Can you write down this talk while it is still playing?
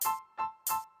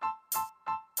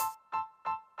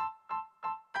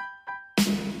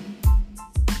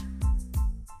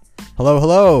Hello,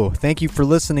 hello. Thank you for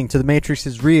listening to The Matrix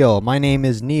is Real. My name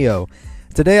is Neo.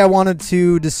 Today I wanted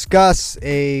to discuss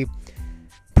a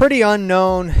pretty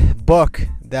unknown book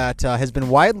that has been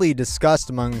widely discussed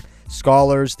among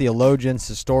scholars, theologians,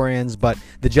 historians, but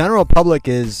the general public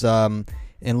is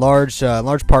in large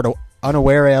part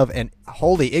unaware of and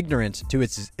wholly ignorant to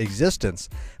its existence.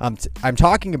 I'm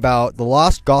talking about the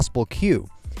Lost Gospel Q.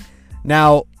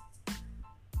 Now,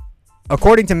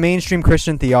 according to mainstream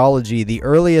Christian theology, the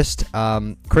earliest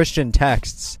Christian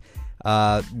texts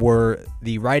were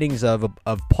the writings of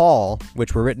Paul,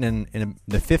 which were written in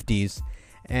the 50s,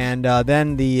 and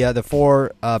then the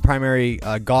four primary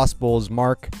Gospels,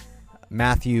 Mark,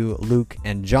 Matthew, Luke,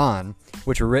 and John,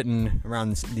 which were written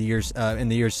around the years in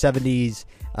the years 70s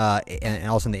and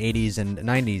also in the 80s and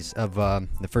 90s of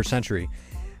the first century.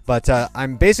 But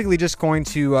I'm basically just going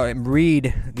to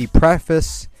read the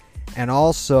preface and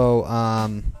also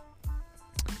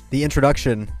the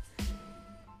introduction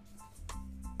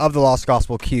of the Lost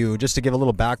Gospel Q, just to give a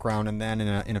little background, and then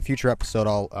in a future episode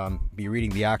I'll be reading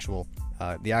the actual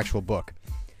book.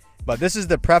 But this is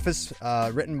the preface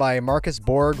written by Marcus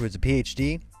Borg, who's a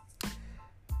PhD.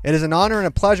 It is an honor and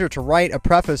a pleasure to write a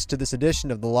preface to this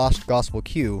edition of the Lost Gospel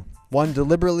Q, one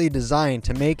deliberately designed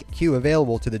to make Q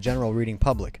available to the general reading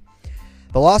public.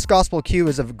 The Lost Gospel Q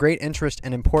is of great interest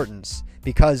and importance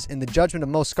because, in the judgment of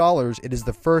most scholars, it is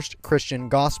the first Christian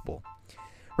gospel.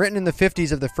 Written in the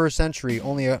 50s of the first century,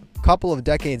 only a couple of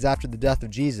decades after the death of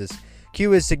Jesus,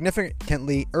 Q is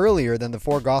significantly earlier than the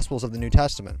four Gospels of the New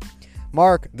Testament.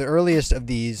 Mark, the earliest of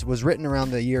these, was written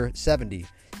around the year 70.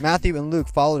 Matthew and Luke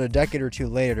followed a decade or two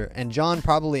later, and John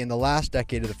probably in the last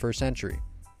decade of the first century.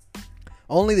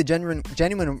 Only the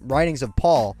genuine writings of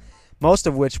Paul, most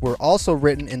of which were also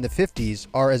written in the 50s,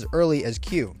 are as early as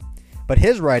Q. But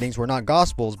his writings were not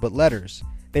Gospels, but letters.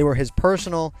 They were his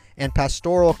personal and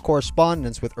pastoral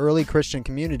correspondence with early Christian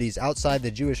communities outside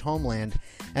the Jewish homeland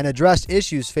and addressed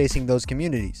issues facing those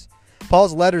communities.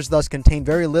 Paul's letters thus contain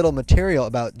very little material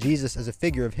about Jesus as a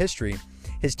figure of history,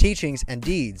 his teachings and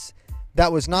deeds.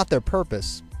 That was not their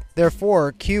purpose.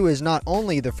 Therefore, Q is not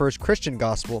only the first Christian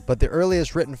gospel, but the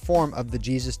earliest written form of the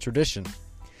Jesus tradition.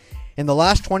 In the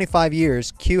last 25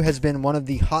 years, Q has been one of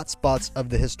the hotspots of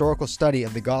the historical study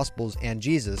of the Gospels and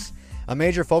Jesus, a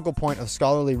major focal point of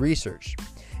scholarly research.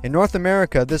 In North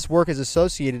America, this work is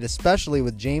associated especially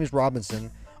with James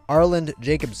Robinson, Arland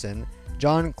Jacobson,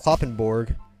 John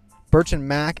Kloppenborg, Bertrand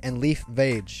Mack, and Leif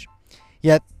Vage.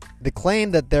 Yet, the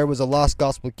claim that there was a Lost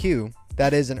Gospel Q,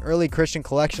 that is, an early Christian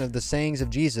collection of the sayings of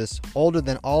Jesus, older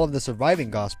than all of the surviving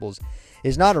Gospels,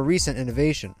 is not a recent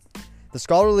innovation. The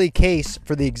scholarly case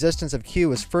for the existence of Q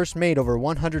was first made over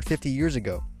 150 years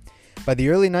ago. By the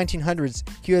early 1900s,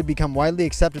 Q had become widely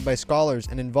accepted by scholars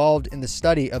and involved in the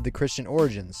study of the Christian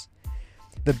origins.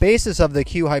 The basis of the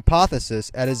Q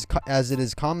hypothesis, as it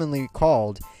is commonly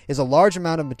called, is a large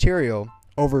amount of material,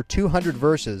 over 200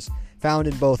 verses, found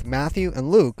in both Matthew and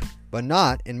Luke, but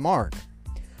not in Mark.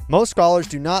 Most scholars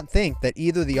do not think that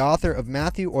either the author of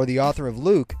Matthew or the author of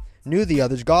Luke knew the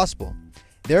other's gospel.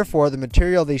 Therefore, the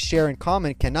material they share in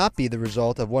common cannot be the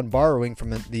result of one borrowing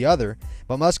from the other,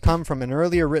 but must come from an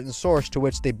earlier written source to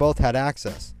which they both had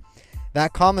access.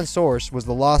 That common source was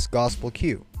the Lost Gospel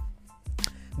Q.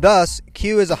 Thus,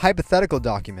 Q is a hypothetical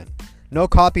document. No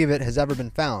copy of it has ever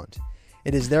been found.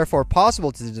 It is therefore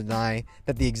possible to deny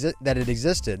that it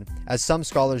existed, as some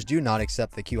scholars do not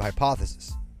accept the Q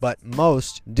hypothesis, but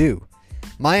most do.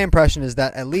 My impression is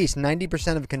that at least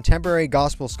 90% of contemporary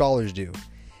gospel scholars do.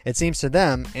 It seems to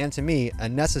them, and to me, a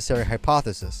necessary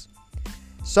hypothesis.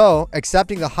 So,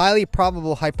 accepting the highly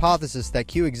probable hypothesis that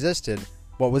Q existed,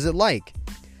 what was it like?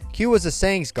 Q was a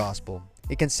sayings gospel.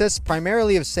 It consists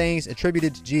primarily of sayings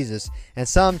attributed to Jesus and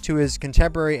some to his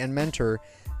contemporary and mentor,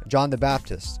 John the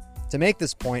Baptist. To make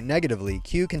this point negatively,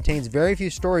 Q contains very few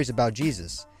stories about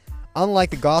Jesus. Unlike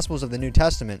the Gospels of the New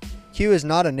Testament, Q is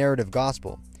not a narrative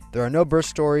gospel. There are no birth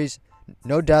stories,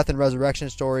 no death and resurrection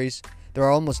stories. There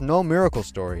are almost no miracle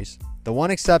stories. The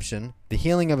one exception, the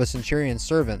healing of a centurion's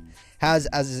servant, has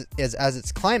as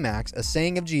its climax a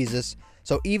saying of Jesus,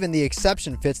 so even the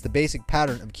exception fits the basic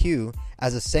pattern of Q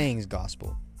as a sayings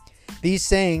gospel. These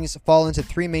sayings fall into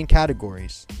three main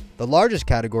categories. The largest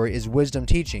category is wisdom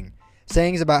teaching,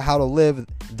 sayings about how to live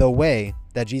the way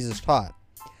that Jesus taught.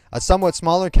 A somewhat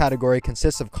smaller category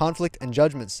consists of conflict and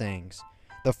judgment sayings.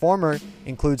 The former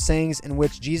includes sayings in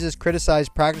which Jesus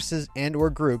criticized practices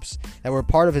and/or groups that were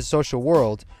part of his social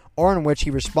world, or in which he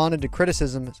responded to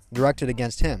criticism directed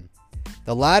against him.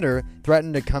 The latter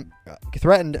threatened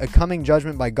a coming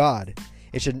judgment by God.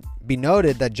 It should be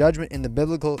noted that judgment in the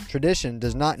biblical tradition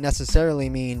does not necessarily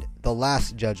mean the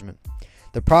last judgment.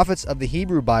 The prophets of the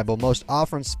Hebrew Bible most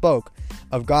often spoke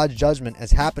of God's judgment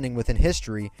as happening within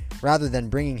history rather than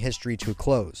bringing history to a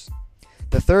close.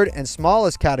 The third and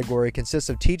smallest category consists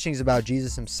of teachings about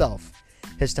Jesus himself,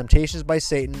 his temptations by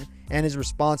Satan and his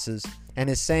responses, and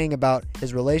his saying about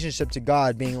his relationship to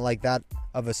God being like that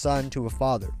of a son to a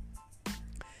father.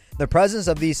 The presence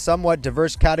of these somewhat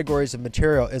diverse categories of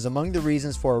material is among the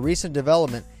reasons for a recent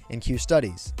development in Q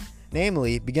studies.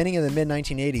 Namely, beginning in the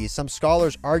mid-1980s, some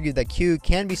scholars argued that Q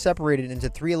can be separated into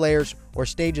 3 layers or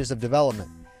stages of development.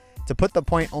 To put the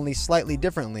point only slightly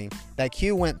differently, that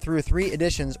Q went through 3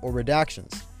 additions or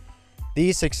redactions.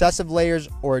 These successive layers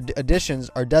or additions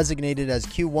are designated as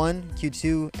Q1,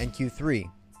 Q2, and Q3.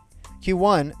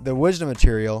 Q1, the wisdom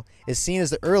material, is seen as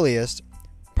the earliest,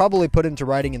 probably put into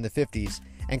writing in the 50s,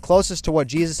 and closest to what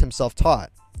Jesus himself taught.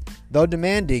 Though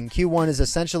demanding, Q1 is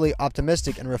essentially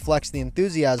optimistic and reflects the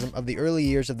enthusiasm of the early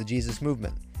years of the Jesus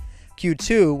movement.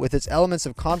 Q2, with its elements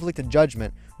of conflict and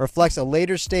judgment, reflects a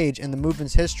later stage in the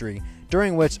movement's history,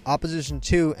 during which opposition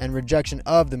to and rejection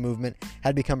of the movement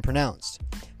had become pronounced,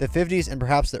 the 50s and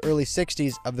perhaps the early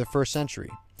 60s of the first century.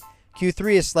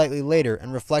 Q3 is slightly later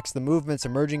and reflects the movement's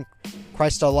emerging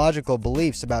Christological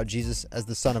beliefs about Jesus as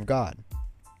the Son of God.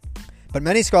 But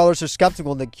many scholars are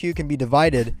skeptical that Q can be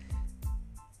divided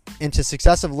into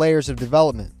successive layers of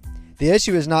development. The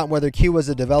issue is not whether Q was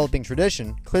a developing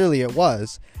tradition, clearly it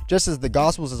was, just as the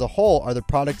Gospels as a whole are the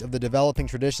product of the developing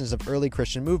traditions of early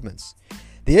Christian movements.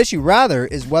 The issue, rather,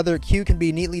 is whether Q can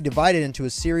be neatly divided into a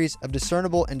series of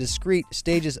discernible and discrete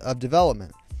stages of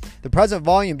development. The present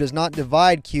volume does not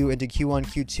divide Q into Q1,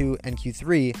 Q2, and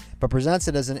Q3, but presents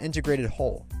it as an integrated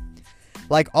whole.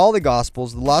 Like all the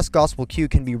Gospels, the Lost Gospel Q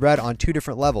can be read on 2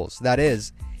 different levels. That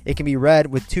is, it can be read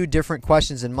with 2 different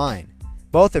questions in mind.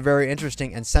 Both are very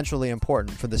interesting and centrally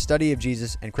important for the study of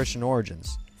Jesus and Christian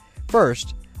origins.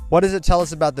 First, what does it tell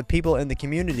us about the people in the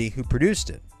community who produced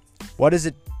it? What does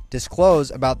it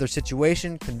disclose about their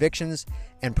situation, convictions,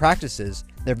 and practices,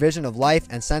 their vision of life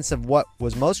and sense of what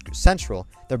was most central,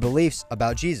 their beliefs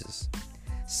about Jesus?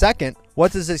 Second,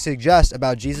 what does it suggest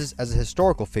about Jesus as a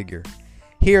historical figure?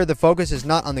 Here, the focus is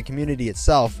not on the community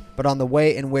itself, but on the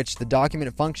way in which the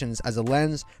document functions as a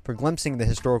lens for glimpsing the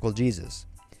historical Jesus.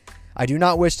 I do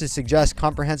not wish to suggest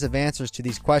comprehensive answers to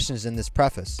these questions in this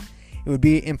preface. It would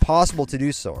be impossible to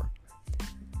do so.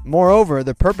 Moreover,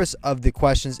 the purpose of the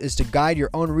questions is to guide your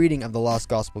own reading of the Lost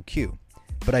Gospel Q.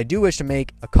 But I do wish to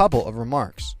make a couple of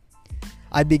remarks.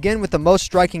 I begin with the most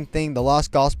striking thing the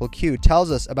Lost Gospel Q tells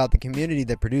us about the community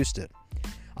that produced it.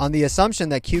 On the assumption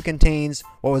that Q contains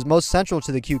what was most central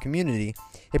to the Q community,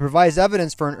 it provides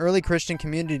evidence for an early Christian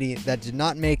community that did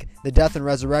not make the death and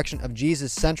resurrection of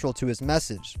Jesus central to his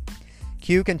message.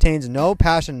 Q contains no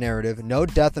passion narrative, no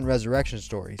death and resurrection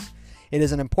stories. It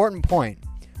is an important point.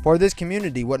 For this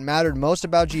community, what mattered most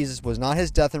about Jesus was not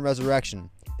his death and resurrection.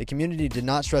 The community did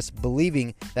not stress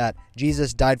believing that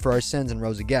Jesus died for our sins and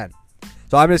rose again.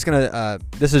 So I'm just going to,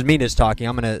 this is me just talking,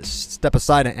 I'm going to step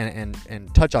aside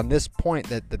and touch on this point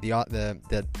that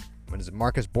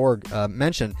Marcus Borg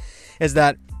mentioned, is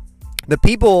that the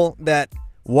people that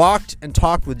walked and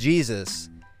talked with Jesus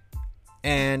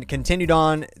and continued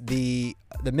on the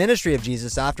ministry of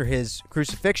Jesus after his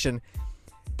crucifixion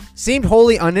seemed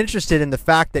wholly uninterested in the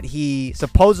fact that he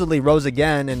supposedly rose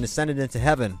again and ascended into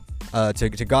heaven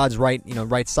to God's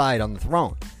right side on the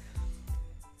throne.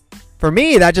 For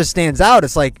me, that just stands out.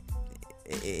 It's like,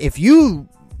 if you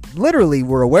literally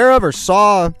were aware of or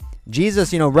saw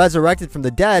Jesus, resurrected from the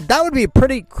dead, that would be a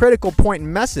pretty critical point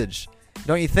and message,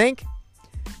 don't you think?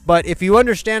 But if you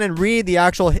understand and read the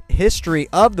actual history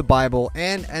of the Bible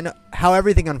and how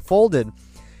everything unfolded,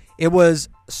 it was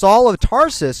Saul of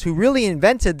Tarsus who really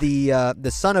invented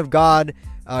the Son of God,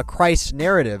 Christ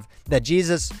narrative, that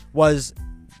Jesus was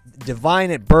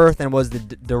divine at birth and was the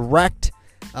direct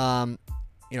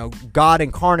God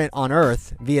incarnate on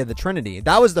earth via the Trinity.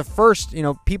 That was the first,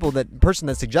 person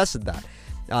that suggested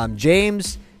that.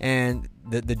 James and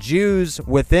the Jews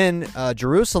within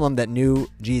Jerusalem that knew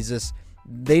Jesus,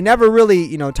 they never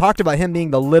really, talked about him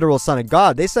being the literal Son of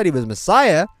God. They said he was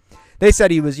Messiah. They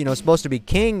said he was, supposed to be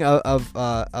king of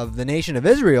the nation of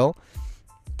Israel,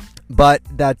 but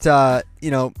that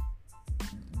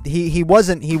he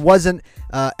wasn't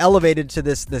elevated to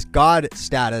this God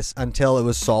status until it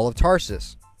was Saul of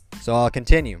Tarsus. So I'll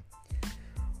continue.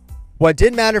 What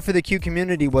did matter for the Q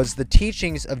community was the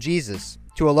teachings of Jesus.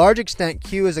 To a large extent,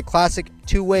 Q is a classic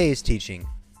 2 ways teaching,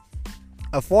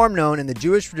 a form known in the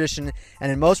Jewish tradition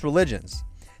and in most religions.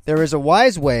 There is a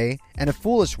wise way and a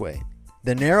foolish way,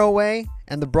 the narrow way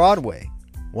and the broad way.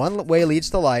 One way leads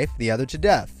to life, the other to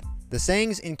death. The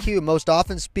sayings in Q most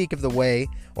often speak of the way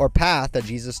or path that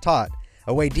Jesus taught,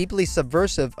 a way deeply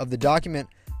subversive of the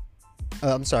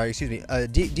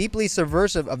deeply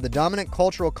subversive of the dominant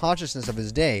cultural consciousness of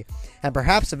his day, and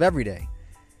perhaps of every day.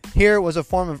 Here was a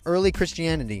form of early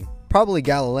Christianity, probably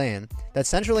Galilean, that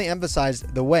centrally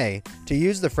emphasized the way, to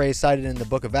use the phrase cited in the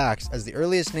book of Acts as the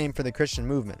earliest name for the Christian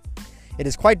movement. It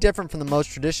is quite different from the most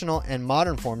traditional and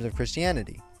modern forms of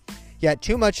Christianity. Yet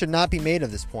too much should not be made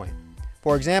of this point.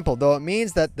 For example, though it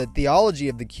means that the theology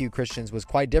of the Q Christians was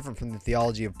quite different from the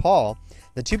theology of Paul,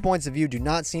 the 2 points of view do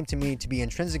not seem to me to be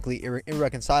intrinsically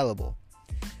irreconcilable.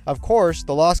 Of course,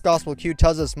 the Lost Gospel Q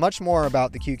tells us much more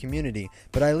about the Q community,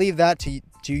 but I leave that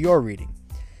to your reading.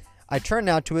 I turn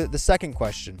now to the second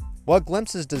question. What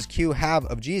glimpses does Q have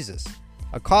of Jesus?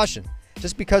 A caution.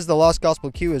 Just because the Lost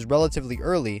Gospel Q is relatively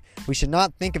early, we should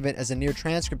not think of it as a near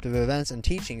transcript of events and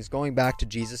teachings going back to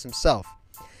Jesus himself.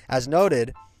 As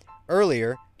noted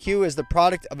earlier, Q is the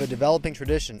product of a developing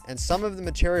tradition, and some of the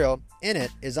material in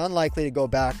it is unlikely to go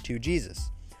back to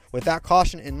Jesus. With that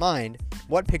caution in mind,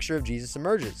 what picture of Jesus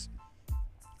emerges?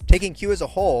 Taking Q as a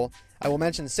whole, I will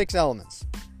mention 6 elements.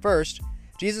 First,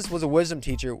 Jesus was a wisdom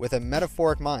teacher with a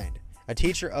metaphoric mind, a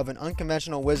teacher of an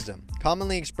unconventional wisdom,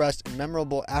 commonly expressed in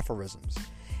memorable aphorisms.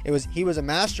 He was a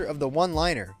master of the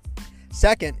one-liner.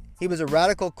 Second, he was a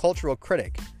radical cultural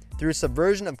critic. Through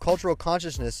subversion of cultural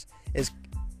consciousness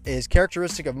is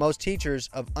characteristic of most teachers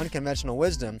of unconventional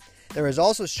wisdom, there is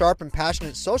also sharp and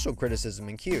passionate social criticism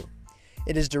in Q.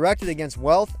 It is directed against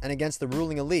wealth and against the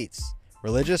ruling elites,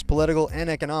 religious, political, and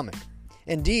economic.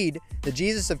 Indeed, the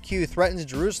Jesus of Q threatens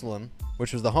Jerusalem,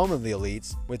 which was the home of the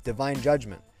elites, with divine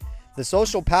judgment. The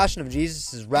social passion of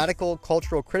Jesus' radical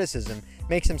cultural criticism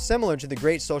makes him similar to the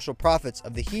great social prophets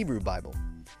of the Hebrew Bible.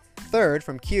 Third,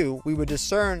 from Q, we would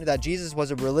discern that Jesus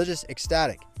was a religious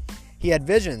ecstatic. He had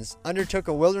visions, undertook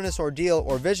a wilderness ordeal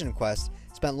or vision quest,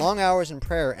 spent long hours in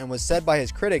prayer, and was said by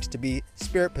his critics to be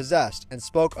spirit-possessed, and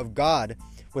spoke of God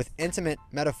with intimate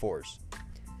metaphors.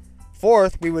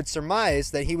 Fourth, we would surmise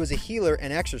that he was a healer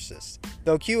and exorcist.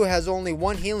 Though Q has only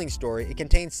one healing story, it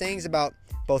contains sayings about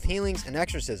both healings and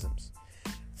exorcisms.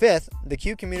 Fifth, the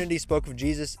Q community spoke of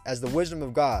Jesus as the wisdom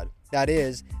of God, that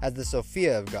is, as the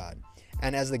Sophia of God,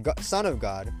 and as the Son of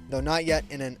God, though not yet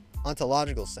in an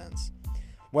ontological sense.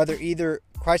 Whether either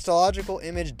Christological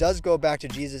image does go back to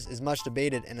Jesus is much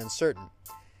debated and uncertain.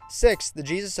 Sixth, the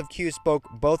Jesus of Q spoke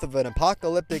both of an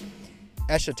apocalyptic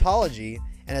eschatology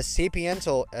and a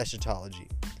sapiental eschatology.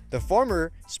 The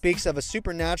former speaks of a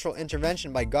supernatural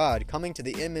intervention by God coming to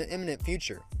the imminent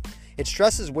future. It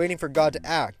stresses waiting for God to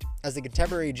act, as the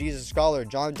contemporary Jesus scholar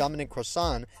Jean-Dominique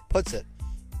Crossan puts it.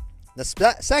 The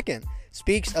second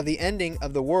speaks of the ending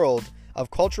of the world of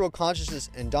cultural consciousness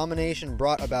and domination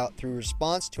brought about through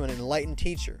response to an enlightened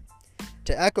teacher.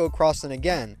 To echo Crossan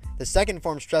again, the second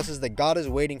form stresses that God is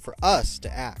waiting for us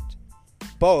to act.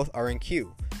 Both are in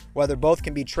Q. Whether both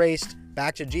can be traced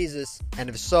back to Jesus, and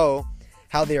if so,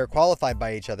 how they are qualified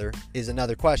by each other, is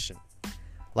another question.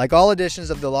 Like all editions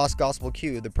of the Lost Gospel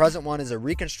Q, the present one is a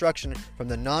reconstruction from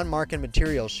the non-Markan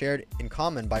material shared in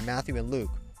common by Matthew and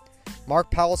Luke. Mark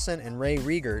Powelson and Ray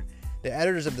Riegert, the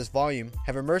editors of this volume,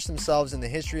 have immersed themselves in the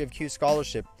history of Q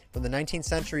scholarship from the 19th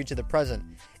century to the present,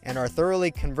 and are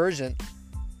thoroughly conversant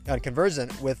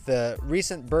with the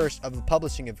recent burst of the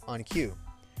publishing on Q.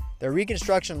 Their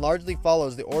reconstruction largely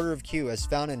follows the order of Q as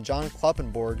found in John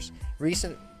Kloppenborg's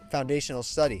recent foundational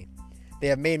study. They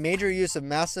have made major use of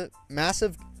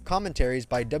massive commentaries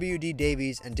by W.D.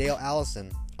 Davies and Dale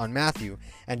Allison on Matthew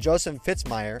and Joseph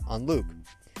Fitzmyer on Luke.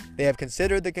 They have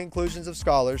considered the conclusions of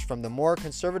scholars from the more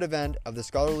conservative end of the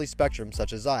scholarly spectrum,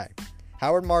 such as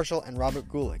Howard Marshall and Robert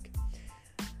Gulick.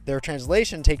 Their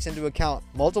translation takes into account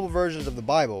multiple versions of the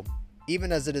Bible,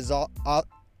 even as it is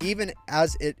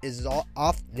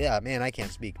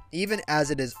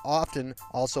often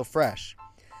also fresh.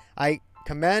 I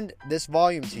commend this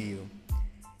volume to you,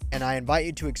 and I invite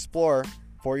you to explore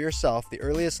for yourself the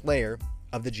earliest layer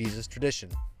of the Jesus tradition.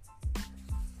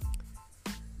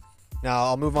 Now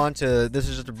I'll move on to, this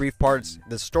is just a brief part,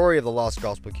 the story of the Lost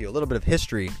Gospel Q, a little bit of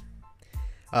history.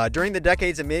 During the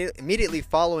decades immediately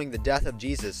following the death of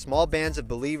Jesus, small bands of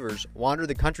believers wandered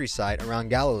the countryside around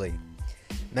Galilee.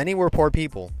 Many were poor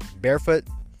people, barefoot,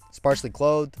 sparsely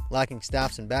clothed, lacking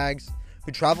staffs and bags,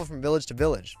 who traveled from village to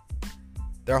village.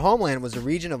 Their homeland was a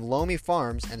region of loamy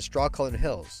farms and straw-colored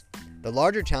hills. The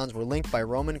larger towns were linked by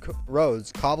Roman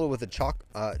roads cobbled with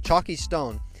a chalky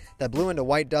stone that blew into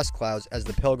white dust clouds as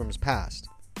the pilgrims passed.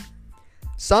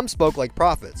 Some spoke like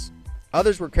prophets.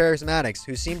 Others were charismatics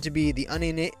who seemed to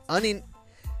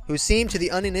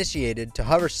the uninitiated to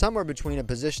hover somewhere between a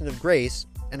position of grace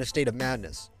and a state of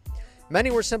madness. Many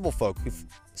were simple folk who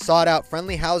sought out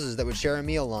friendly houses that would share a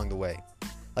meal along the way.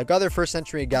 Like other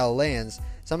first-century Galileans,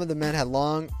 some of the men had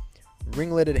long,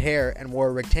 ringleted hair and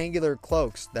wore rectangular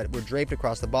cloaks that were draped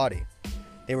across the body.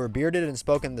 They were bearded and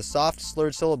spoke in the soft,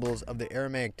 slurred syllables of the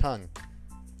Aramaic tongue.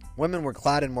 Women were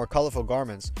clad in more colorful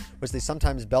garments, which they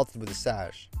sometimes belted with a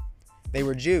sash. They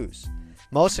were Jews.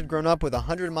 Most had grown up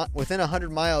within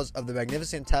 100 miles of the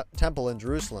magnificent temple in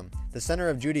Jerusalem, the center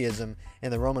of Judaism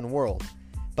in the Roman world.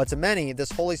 But to many,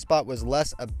 this holy spot was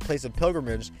less a place of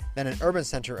pilgrimage than an urban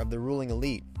center of the ruling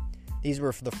elite. These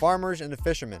were for the farmers and the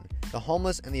fishermen, the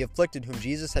homeless and the afflicted whom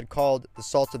Jesus had called the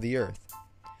salt of the earth.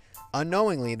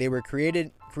 Unknowingly, they were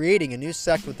creating a new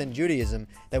sect within Judaism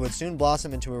that would soon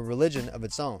blossom into a religion of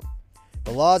its own.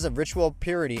 The laws of ritual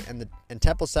purity and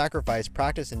temple sacrifice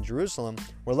practiced in Jerusalem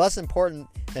were less important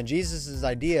than Jesus'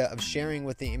 idea of sharing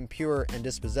with the impure and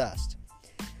dispossessed.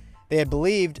 They had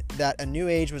believed that a new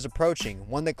age was approaching,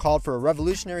 one that called for a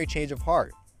revolutionary change of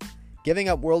heart. Giving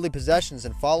up worldly possessions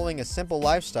and following a simple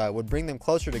lifestyle would bring them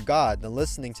closer to God than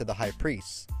listening to the high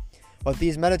priests. What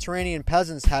these Mediterranean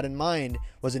peasants had in mind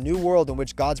was a new world in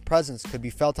which God's presence could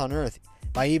be felt on earth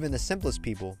by even the simplest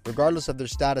people, regardless of their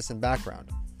status and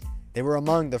background. They were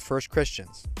among the first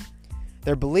Christians.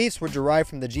 Their beliefs were derived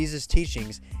from the Jesus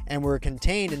teachings and were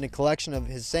contained in a collection of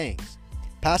his sayings.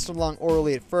 Passed along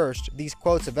orally at first, these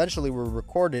quotes eventually were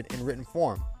recorded in written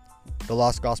form, the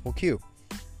Lost Gospel Q.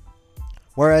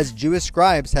 Whereas Jewish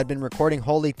scribes had been recording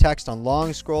holy text on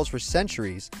long scrolls for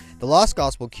centuries, the Lost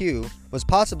Gospel Q was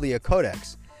possibly a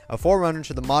codex, a forerunner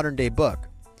to the modern-day book.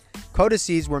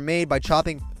 Codices were made by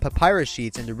chopping papyrus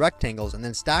sheets into rectangles and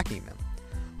then stacking them.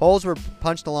 Holes were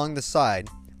punched along the side,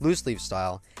 loose-leaf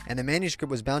style, and the manuscript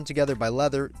was bound together by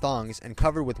leather thongs and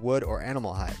covered with wood or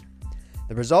animal hide.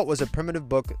 The result was a primitive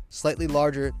book slightly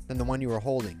larger than the one you were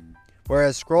holding.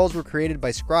 Whereas scrolls were created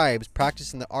by scribes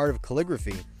practicing the art of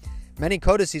calligraphy, many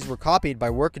codices were copied by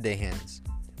workaday hands.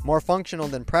 More functional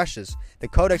than precious, the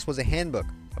codex was a handbook,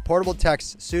 a portable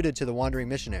text suited to the wandering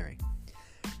missionary.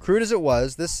 Crude as it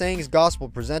was, this saying's gospel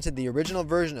presented the original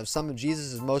version of some of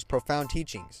Jesus' most profound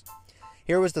teachings.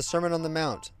 Here was the Sermon on the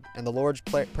Mount and the Lord's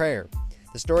Prayer,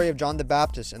 the story of John the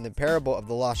Baptist and the parable of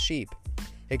the lost sheep.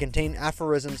 It contained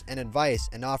aphorisms and advice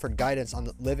and offered guidance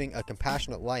on living a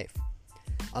compassionate life.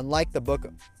 Unlike the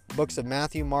books of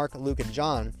Matthew, Mark, Luke, and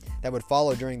John that would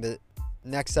follow during the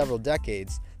next several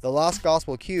decades, the Lost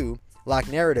Gospel Q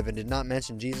lacked narrative and did not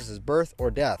mention Jesus' birth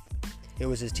or death. It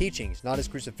was his teachings, not his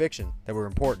crucifixion, that were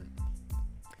important.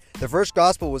 The first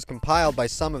gospel was compiled by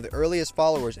some of the earliest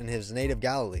followers in his native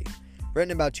Galilee.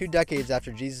 Written about 2 decades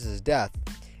after Jesus' death,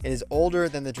 it is older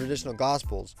than the traditional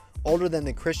Gospels, older than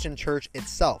the Christian church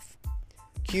itself.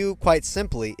 Q, quite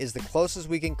simply, is the closest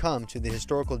we can come to the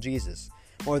historical Jesus.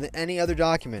 More than any other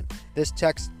document, this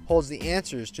text holds the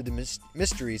answers to the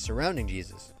mysteries surrounding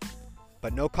Jesus.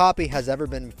 But no copy has ever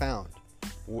been found.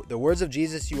 The words of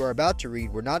Jesus you are about to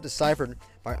read were not deciphered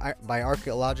by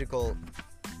archaeologists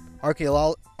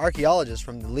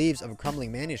from the leaves of a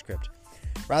crumbling manuscript.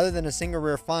 Rather than a single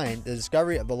rare find, the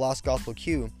discovery of the Lost Gospel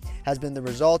Q has been the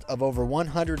result of over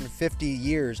 150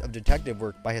 years of detective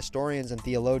work by historians and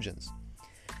theologians.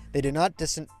 They did not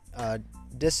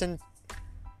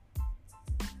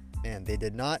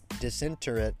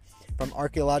disinter it from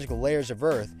archaeological layers of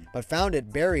earth, but found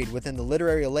it buried within the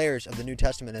literary layers of the New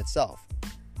Testament itself.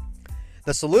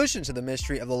 The solution to the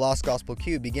mystery of the Lost Gospel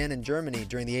Q began in Germany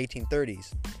during the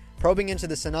 1830s. Probing into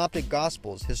the Synoptic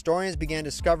Gospels, historians began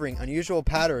discovering unusual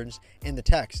patterns in the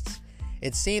texts.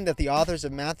 It seemed that the authors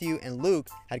of Matthew and Luke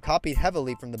had copied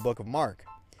heavily from the book of Mark.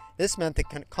 This meant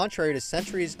that, contrary to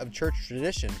centuries of church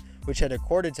tradition, which had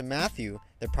accorded to Matthew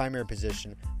the primary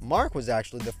position, Mark was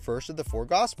actually the first of the 4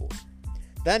 Gospels.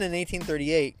 Then in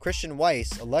 1838, Christian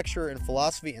Weiss, a lecturer in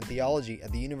philosophy and theology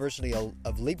at the University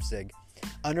of Leipzig,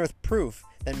 unearthed proof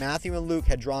that Matthew and Luke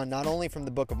had drawn not only from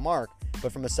the book of Mark,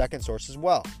 but from a second source as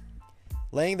well.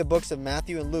 Laying the books of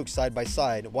Matthew and Luke side by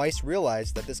side, Weiss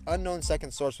realized that this unknown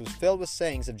second source was filled with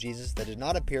sayings of Jesus that did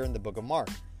not appear in the book of Mark.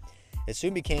 It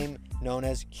soon became known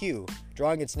as Q,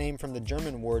 drawing its name from the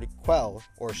German word Quell,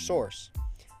 or source.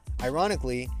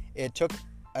 Ironically, it took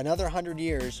another 100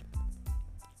 years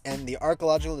and the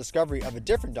archaeological discovery of a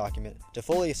different document to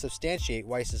fully substantiate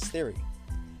Weiss's theory.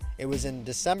 It was in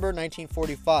December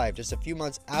 1945, just a few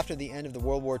months after the end of the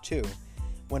World War II,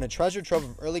 when a treasure trove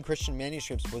of early Christian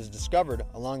manuscripts was discovered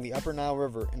along the Upper Nile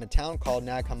River in a town called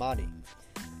Nag Hammadi.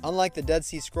 Unlike the Dead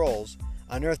Sea Scrolls,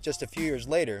 unearthed just a few years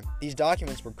later, these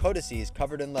documents were codices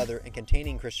covered in leather and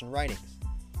containing Christian writings.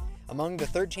 Among the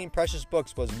 13 precious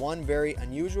books was one very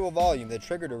unusual volume that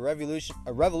triggered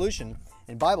a revolution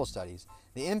in Bible studies,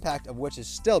 the impact of which is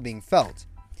still being felt.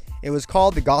 It was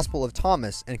called the Gospel of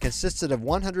Thomas and consisted of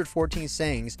 114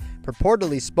 sayings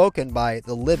purportedly spoken by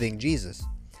the living Jesus.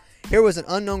 Here was an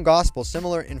unknown gospel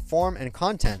similar in form and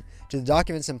content to the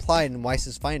documents implied in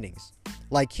Weiss's findings.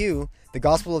 Like Hugh, the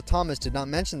Gospel of Thomas did not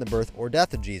mention the birth or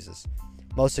death of Jesus.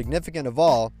 Most significant of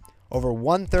all, over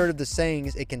 1/3 of the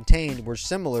sayings it contained were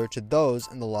similar to those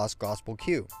in the Lost Gospel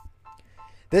Q.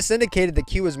 This indicated that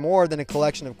Q was more than a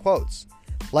collection of quotes.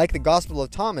 Like the Gospel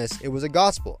of Thomas, it was a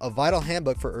gospel, a vital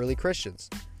handbook for early Christians.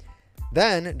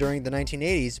 Then, during the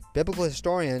 1980s, biblical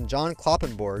historian John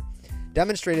Kloppenborg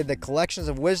demonstrated that collections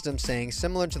of wisdom sayings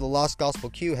similar to the Lost Gospel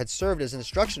Q had served as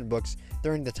instruction books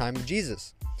during the time of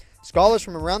Jesus. Scholars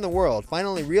from around the world,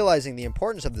 finally realizing the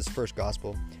importance of this first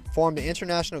gospel, formed the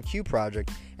International Q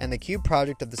Project and the Q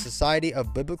Project of the Society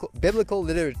of Biblical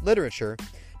Literature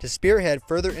to spearhead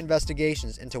further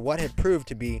investigations into what had proved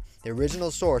to be the original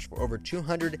source for over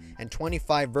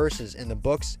 225 verses in the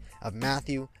books of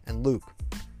Matthew and Luke.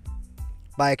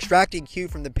 By extracting Q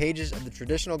from the pages of the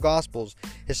traditional Gospels,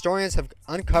 historians have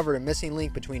uncovered a missing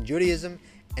link between Judaism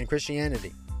and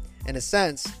Christianity. In a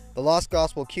sense, the Lost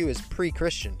Gospel Q is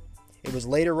pre-Christian. It was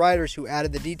later writers who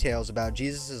added the details about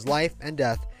Jesus' life and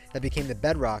death that became the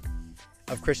bedrock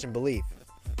of Christian belief.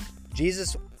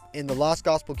 Jesus in the Lost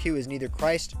Gospel Q is neither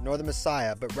Christ nor the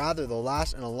Messiah, but rather the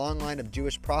last in a long line of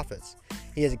Jewish prophets.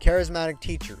 He is a charismatic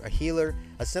teacher, a healer,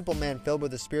 a simple man filled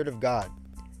with the Spirit of God.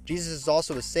 Jesus is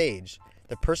also a sage,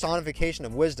 the personification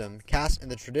of wisdom cast in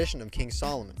the tradition of King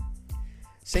Solomon.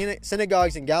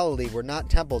 Synagogues in Galilee were not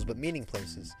temples but meeting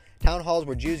places, town halls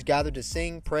where Jews gathered to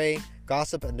sing, pray,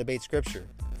 gossip, and debate Scripture.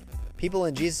 People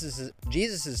in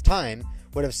Jesus' time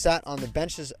would have sat on the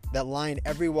benches that lined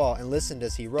every wall and listened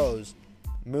as he rose,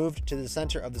 moved to the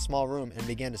center of the small room, and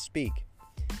began to speak.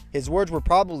 His words were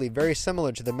probably very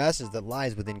similar to the message that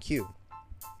lies within Q.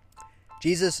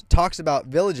 Jesus talks about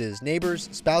villages, neighbors,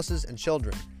 spouses, and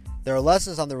children. There are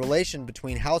lessons on the relation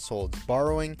between households,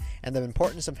 borrowing, and the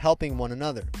importance of helping one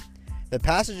another. The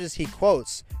passages he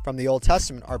quotes from the Old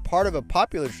Testament are part of a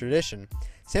popular tradition,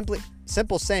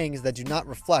 simple sayings that do not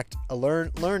reflect a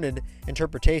learned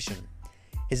interpretation.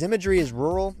 His imagery is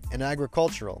rural and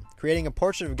agricultural, creating a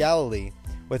portrait of Galilee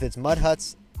with its mud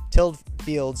huts, tilled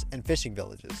fields, and fishing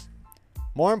villages.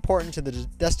 More important to the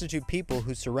destitute people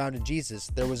who surrounded Jesus,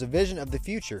 there was a vision of the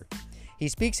future. He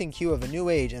speaks in Q of a new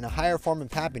age and a higher form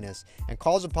of happiness, and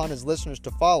calls upon his listeners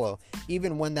to follow,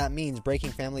 even when that means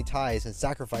breaking family ties and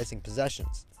sacrificing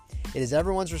possessions. It is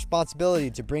everyone's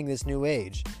responsibility to bring this new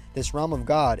age, this realm of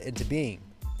God, into being.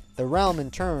 The realm,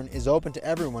 in turn, is open to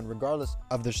everyone regardless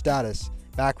of their status,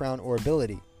 background, or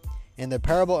ability. In the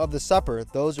parable of the supper,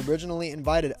 those originally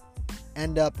invited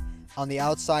end up on the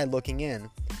outside looking in,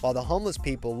 while the homeless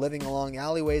people living along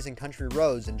alleyways and country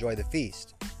roads enjoy the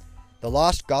feast. The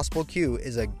Lost Gospel Q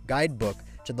is a guidebook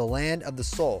to the land of the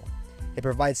soul. It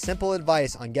provides simple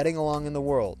advice on getting along in the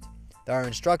world. There are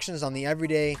instructions on the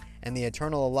everyday and the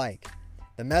eternal alike.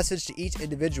 The message to each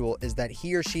individual is that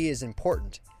he or she is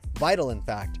important, vital in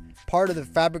fact, part of the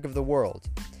fabric of the world.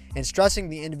 In stressing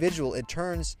the individual, it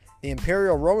turns the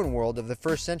imperial Roman world of the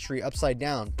first century upside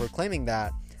down, proclaiming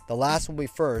that the last will be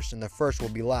first and the first will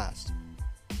be last.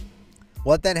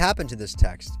 What then happened to this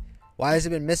text? Why has it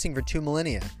been missing for 2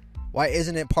 millennia? Why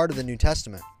isn't it part of the New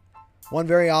Testament? One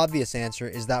very obvious answer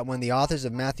is that when the authors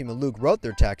of Matthew and Luke wrote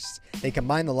their texts, they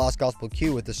combined the Lost Gospel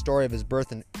Q with the story of his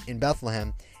birth in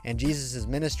Bethlehem and Jesus'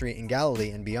 ministry in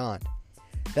Galilee and beyond.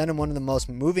 Then in one of the most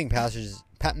moving passages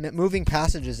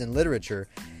in literature,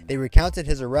 they recounted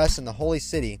his arrest in the Holy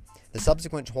City, the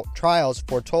subsequent trials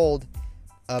foretold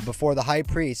before the high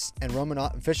priests and Roman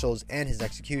officials, and his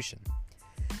execution.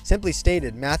 Simply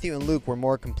stated, Matthew and Luke were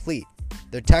more complete.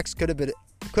 Their texts could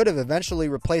have eventually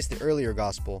replaced the earlier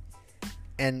gospel,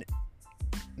 and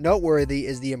noteworthy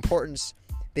is the importance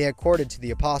they accorded to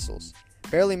the apostles.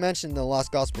 Barely mentioned in the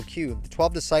Lost Gospel Q, the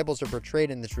 12 disciples are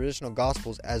portrayed in the traditional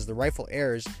Gospels as the rightful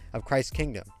heirs of Christ's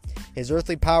kingdom. His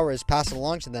earthly power is passed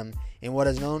along to them in what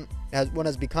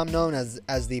has become known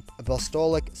as the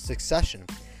apostolic succession,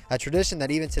 a tradition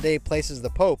that even today places the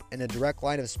Pope in a direct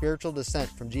line of spiritual descent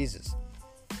from Jesus.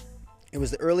 It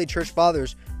was the early church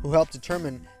fathers who helped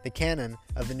determine the canon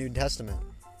of the New Testament,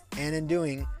 and in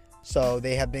doing so,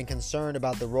 they have been concerned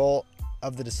about the role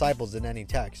of the disciples in any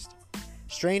text.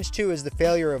 Strange, too, is the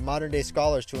failure of modern-day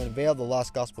scholars to unveil the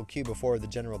Lost Gospel Q before the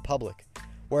general public.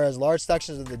 Whereas large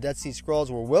sections of the Dead Sea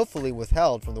Scrolls were willfully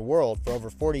withheld from the world for over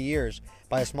 40 years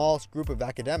by a small group of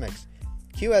academics,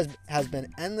 Q has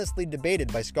been endlessly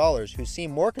debated by scholars who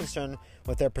seem more concerned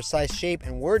with their precise shape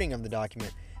and wording of the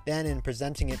document than in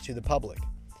presenting it to the public.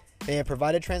 They have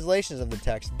provided translations of the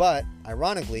text, but,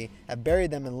 ironically, have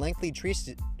buried them in lengthy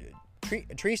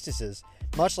treatises,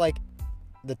 much like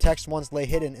the text once lay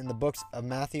hidden in the books of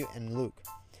Matthew and Luke.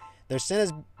 Their sin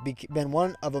has been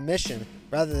one of omission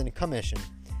rather than commission.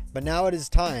 But now it is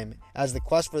time, as the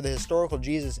quest for the historical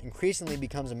Jesus increasingly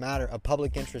becomes a matter of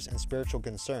public interest and spiritual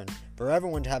concern, for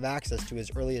everyone to have access to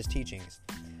his earliest teachings.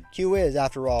 Q is,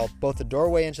 after all, both the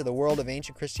doorway into the world of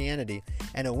ancient Christianity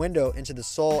and a window into the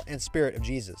soul and spirit of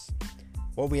Jesus.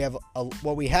 What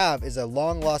we have is a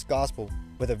long-lost gospel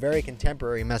with a very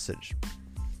contemporary message.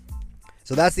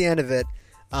 So that's the end of it.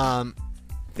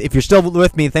 If you're still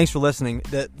with me, thanks for listening.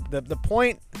 The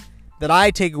point that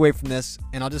I take away from this,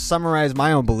 and I'll just summarize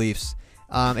my own beliefs.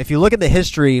 If you look at the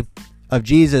history of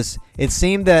Jesus, it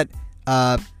seemed that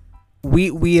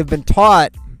we have been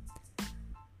taught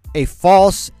a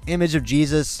false image of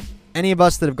Jesus. Any of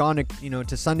us that have gone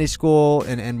to Sunday school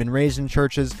and been raised in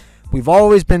churches, we've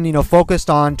always been focused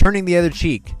on turning the other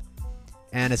cheek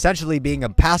and essentially being a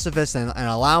pacifist and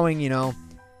allowing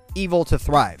evil to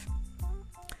thrive.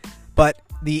 But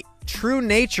the true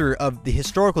nature of the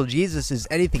historical Jesus is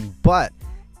anything but.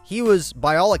 He was,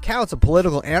 by all accounts, a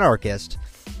political anarchist,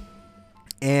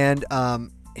 and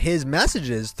his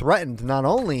messages threatened not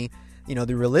only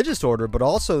the religious order, but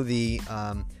also the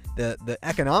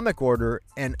economic order,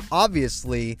 and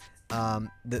obviously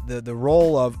the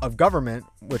role of government,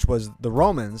 which was the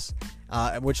Romans,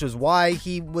 which is why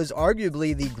he was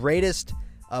arguably the greatest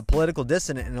political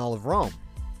dissident in all of Rome.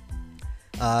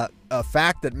 A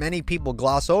fact that many people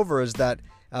gloss over is that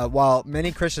while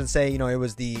many Christians say it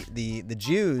was the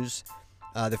Jews,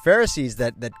 the Pharisees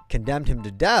that condemned him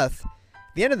to death,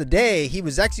 at the end of the day he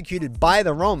was executed by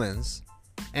the Romans,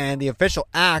 and the official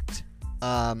act,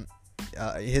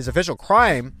 his official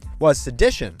crime, was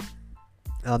sedition.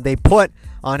 They put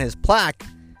on his plaque,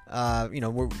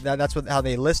 that's how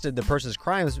they listed the person's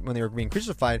crimes when they were being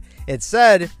crucified. It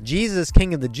said, "Jesus,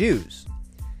 King of the Jews."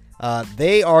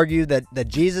 They argued that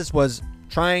Jesus was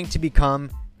trying to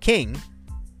become king,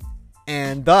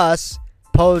 and thus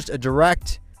posed a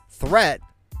direct threat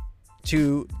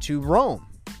to Rome,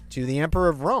 to the Emperor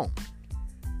of Rome.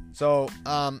 So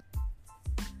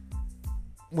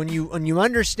when you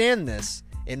understand this,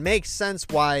 it makes sense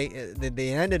why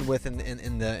they ended with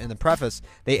in the preface.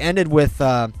 They ended with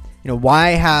why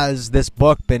has this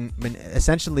book been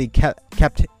essentially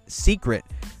kept secret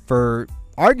for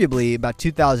arguably about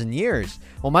 2,000 years?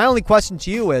 Well, my only question to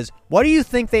you is, what do you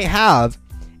think they have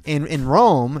in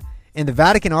Rome in the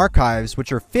Vatican archives,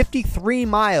 which are 53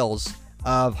 miles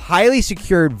of highly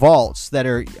secured vaults that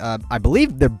are, I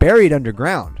believe, they're buried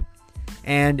underground,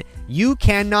 and you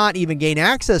cannot even gain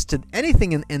access to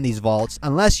anything in these vaults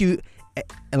unless you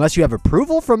have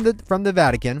approval from the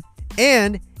Vatican,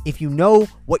 and if you know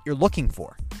what you're looking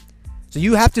for. So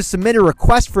you have to submit a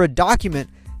request for a document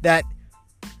that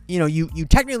you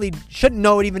technically shouldn't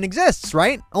know it even exists,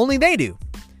 right? Only they do.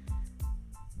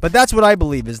 But that's what I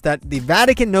believe, is that the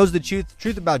Vatican knows the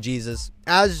truth about Jesus,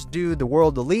 as do the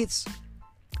world elites.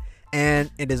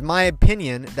 And it is my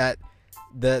opinion that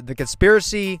the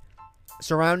conspiracy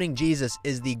surrounding Jesus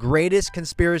is the greatest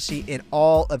conspiracy in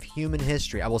all of human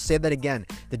history. I will say that again.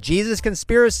 The Jesus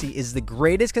conspiracy is the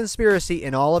greatest conspiracy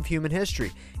in all of human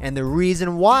history. And the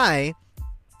reason why,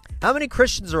 how many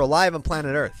Christians are alive on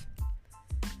planet Earth?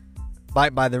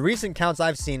 By the recent counts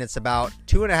I've seen, it's about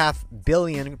 2.5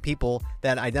 billion people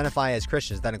that identify as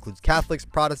Christians. That includes Catholics,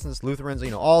 Protestants, Lutherans,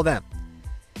 all of them.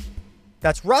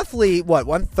 That's roughly,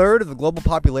 1/3 of the global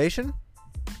population?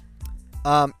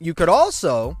 You could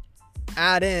also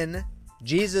add in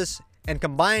Jesus and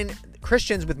combine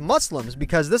Christians with Muslims,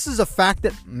 because this is a fact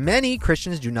that many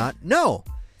Christians do not know.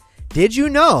 Did you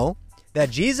know that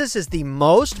Jesus is the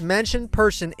most mentioned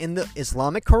person in the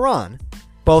Islamic Quran,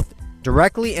 both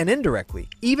directly and indirectly,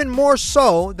 even more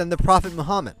so than the Prophet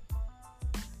Muhammad?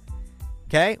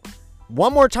 Okay,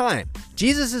 one more time.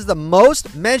 Jesus is the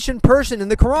most mentioned person in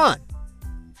the Quran.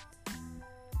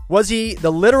 Was he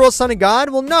the literal Son of God?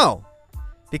 Well, no.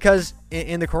 Because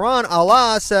in the Quran,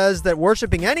 Allah says that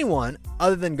worshiping anyone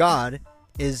other than God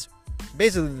is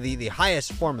basically the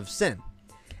highest form of sin.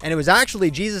 And it was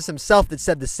actually Jesus himself that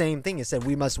said the same thing. He said,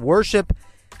 we must worship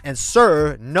and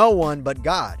serve no one but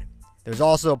God. There's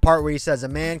also a part where he says, a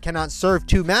man cannot serve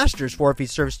two masters, for if he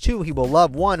serves two, he will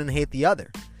love one and hate the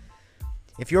other.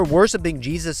 If you're worshiping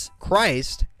Jesus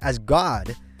Christ as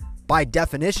God, by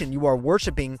definition, you are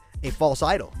worshiping a false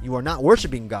idol. You are not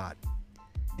worshiping God.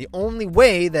 The only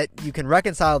way that you can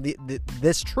reconcile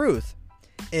this truth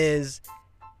is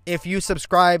if you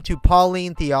subscribe to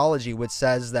Pauline theology, which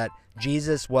says that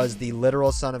Jesus was the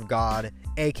literal Son of God,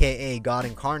 aka God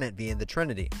incarnate via the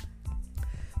Trinity.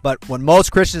 But what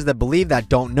most Christians that believe that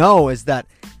don't know is that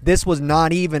this was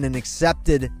not even an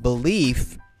accepted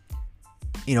belief,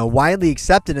 widely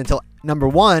accepted until, number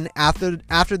one, after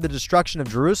the destruction of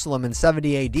Jerusalem in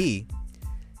 70 AD.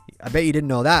 I bet you didn't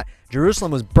know that.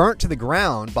 Jerusalem was burnt to the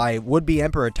ground by would-be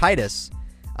Emperor Titus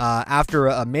after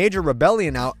a major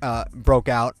rebellion broke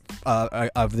out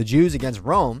of the Jews against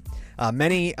Rome.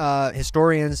 Many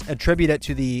historians attribute it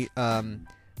to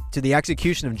the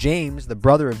execution of James, the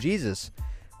brother of Jesus.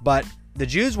 But the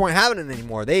Jews weren't having it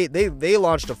anymore. They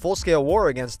launched a full-scale war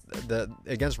against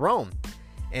Rome.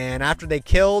 And after they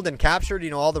killed and captured,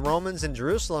 all the Romans in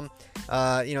Jerusalem,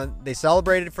 they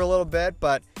celebrated for a little bit.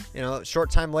 But, a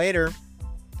short time later,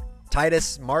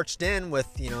 Titus marched in with,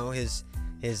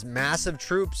 his massive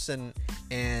troops and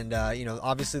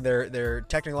obviously their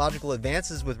technological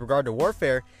advances with regard to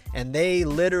warfare. And they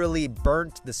literally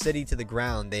burnt the city to the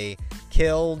ground. They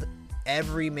killed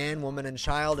every man, woman, and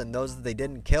child. And those that they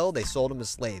didn't kill, they sold them as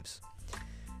slaves.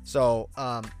 So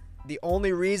the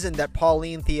only reason that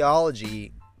Pauline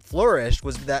theology flourished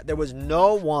was that there was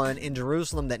no one in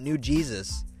Jerusalem that knew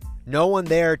Jesus, no one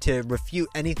there to refute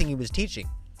anything he was teaching.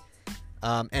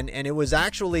 And it was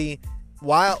actually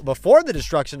before the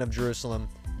destruction of Jerusalem,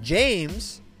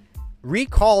 James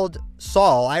recalled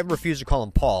Saul. I refuse to call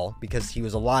him Paul because he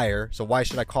was a liar, so why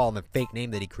should I call him a fake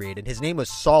name that he created? His name was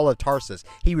Saul of Tarsus.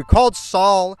 He recalled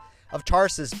Saul of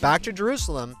Tarsus back to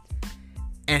Jerusalem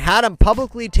and had him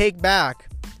publicly take back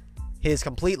his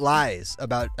complete lies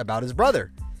about his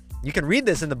brother. You can read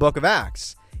this in the book of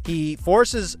Acts. He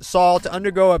forces Saul to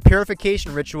undergo a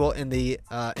purification ritual in the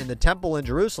temple in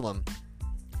Jerusalem.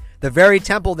 The very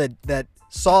temple that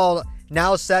Saul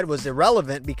now said was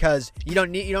irrelevant because you don't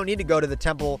need to go to the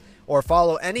temple or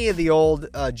follow any of the old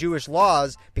Jewish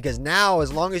laws, because now,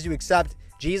 as long as you accept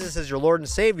Jesus as your Lord and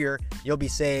Savior, you'll be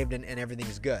saved and everything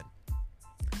is good.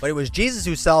 But it was Jesus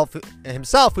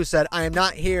himself who said, I am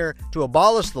not here to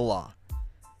abolish the law.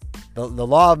 The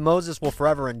law of Moses will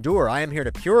forever endure. I am here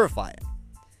to purify it.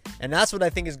 And that's what I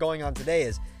think is going on today,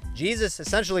 is Jesus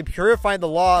essentially purified the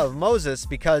law of Moses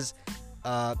because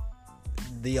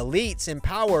the elites in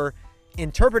power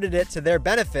interpreted it to their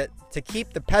benefit to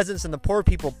keep the peasants and the poor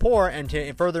people poor and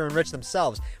to further enrich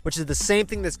themselves, which is the same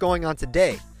thing that's going on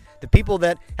today. The people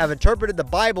that have interpreted the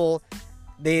Bible,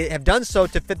 they have done so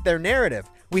to fit their narrative.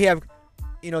 We have,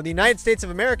 the United States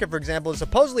of America, for example, is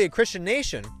supposedly a Christian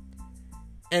nation,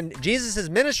 and Jesus'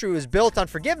 ministry was built on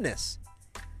forgiveness.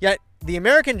 Yet the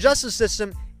American justice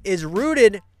system is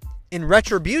rooted in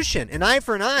retribution, an eye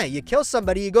for an eye. You kill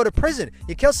somebody, you go to prison.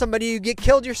 You kill somebody, you get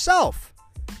killed yourself.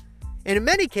 And in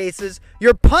many cases,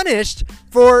 you're punished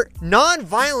for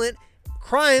non-violent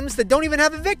crimes that don't even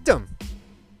have a victim.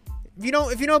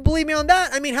 If you don't believe me on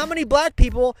that, I mean, how many black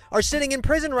people are sitting in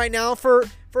prison right now for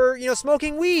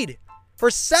smoking weed, for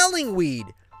selling weed?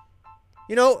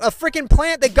 A freaking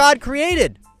plant that God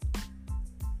created.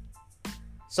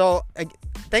 So,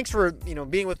 thanks for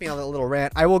being with me on that little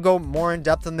rant. I will go more in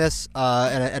depth on this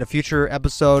at a future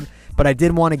episode, but I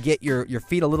did want to get your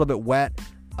feet a little bit wet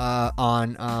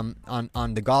on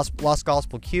the Lost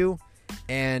Gospel Q,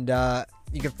 and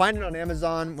you can find it on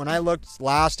Amazon. When I looked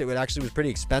last, it actually was pretty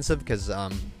expensive because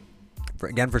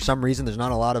for some reason there's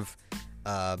not a lot of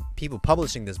people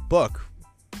publishing this book,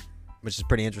 which is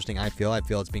pretty interesting. I feel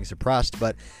it's being suppressed,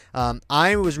 but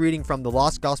I was reading from the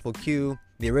Lost Gospel Q,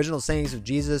 the original sayings of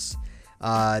Jesus.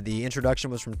 The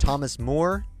introduction was from Thomas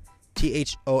Moore,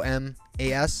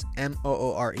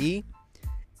 ThomasMoore,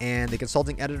 and the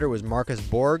consulting editor was Marcus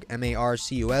Borg,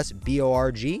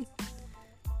 MarcusBorg.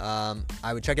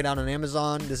 I would check it out on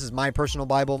Amazon. This is my personal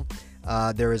Bible.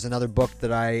 There is another book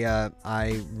that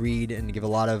I read and give a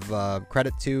lot of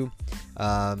credit to,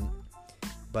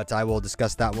 but I will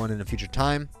discuss that one in a future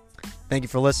time. Thank you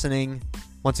for listening.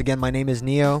 Once again, my name is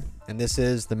Neo, and this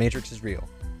is The Matrix is Real.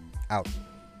 Out.